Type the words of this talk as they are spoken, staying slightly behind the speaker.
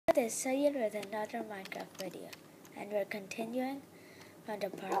This is Sayed with another Minecraft video, and we're continuing on the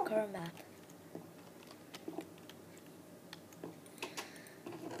parkour map.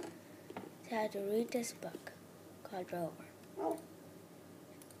 So I had to read this book called Rover.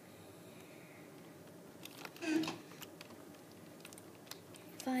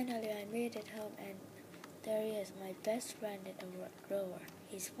 Finally I made it home, and there he is, my best friend in the world, Rover.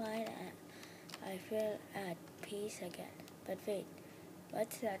 He's fine and I feel at peace again. But wait,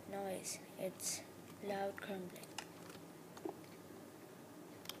 what's that noise? It's loud crumbling.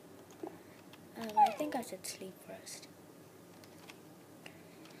 I think I should sleep first.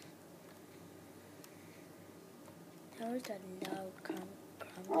 How is that loud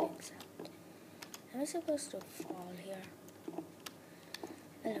crumbling sound? Am I supposed to fall here?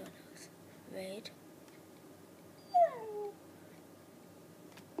 Hello, nose. Wait.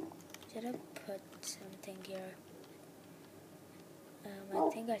 Should I put something here? I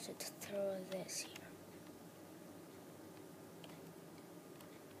think I should throw this here.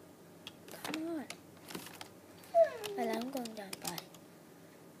 Come on. Well, I'm going down by.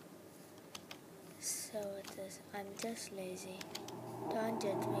 So it is. I'm just lazy. Don't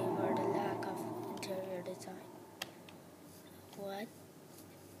judge me for the lack of interior design. What?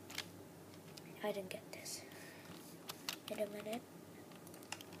 I didn't get this. Wait a minute.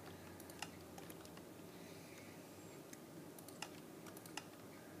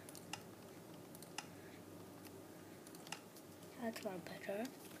 That's more better.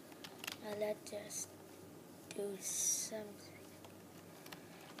 Now let's just do something.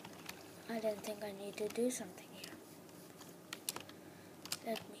 I don't think I need to do something here.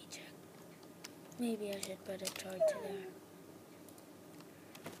 Let me check. Maybe I should put a torch there.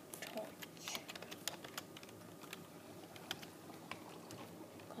 Torch.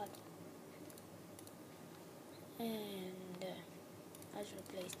 Cut. And I should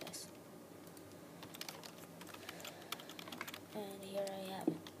replace this. And here I have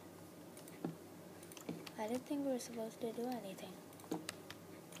it. I didn't think we were supposed to do anything.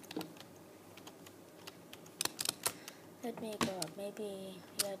 Let me go up. Maybe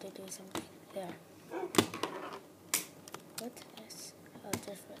you had to do something there. What's this? Oh,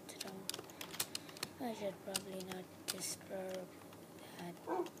 just redstone. I should probably not disturb that.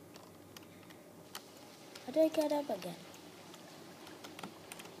 How do I get up again?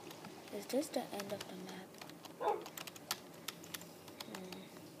 Is this the end of the map?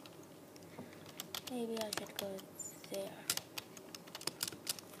 Maybe I should go there.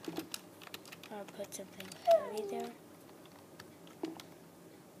 Or put something heavy there.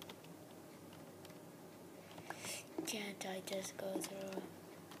 Can't I just go through?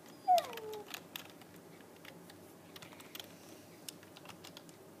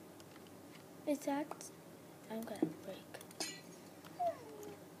 Is that? I'm gonna break.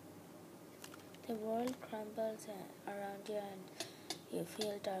 The world crumbles around you and you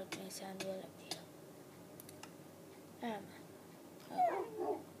feel darkness and will appear. Oh.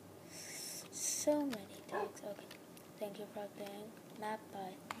 So many things. Okay. Thank you for playing. Map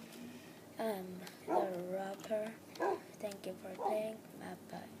by the Robber. Thank you for playing. Map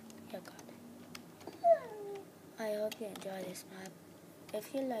by your God. I hope you enjoy this map.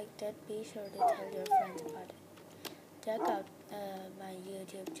 If you liked it, be sure to tell your friends about it. Check out my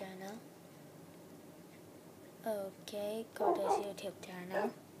YouTube channel. Okay, go to his YouTube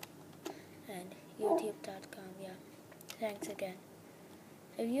channel and youtube.com. Yeah. Thanks again.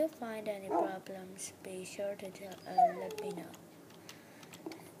 If you find any problems, be sure to let me know.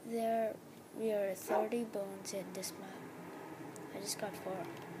 There were 30 bones in this map. I just got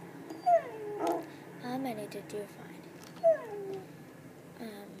 4. How many did you find?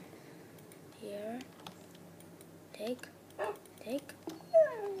 Here. Take.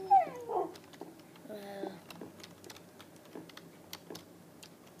 Well,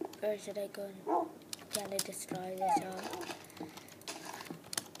 where should I go? Can I destroy this all?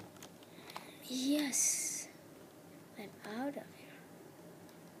 Yes! I'm out of here.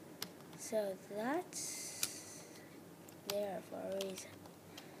 So that's there for a reason.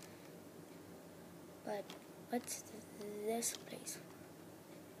 But what's this place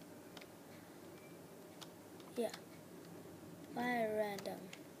for? Yeah. Why random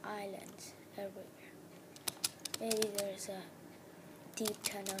islands everywhere? Maybe there's a deep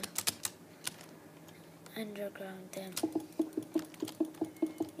tunnel underground them.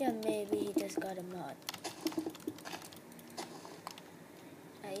 Yeah, maybe he just got a mod.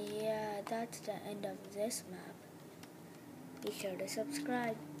 Yeah, that's the end of this map. Be sure to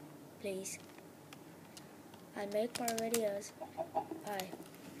subscribe, please. I'll make more videos. Bye.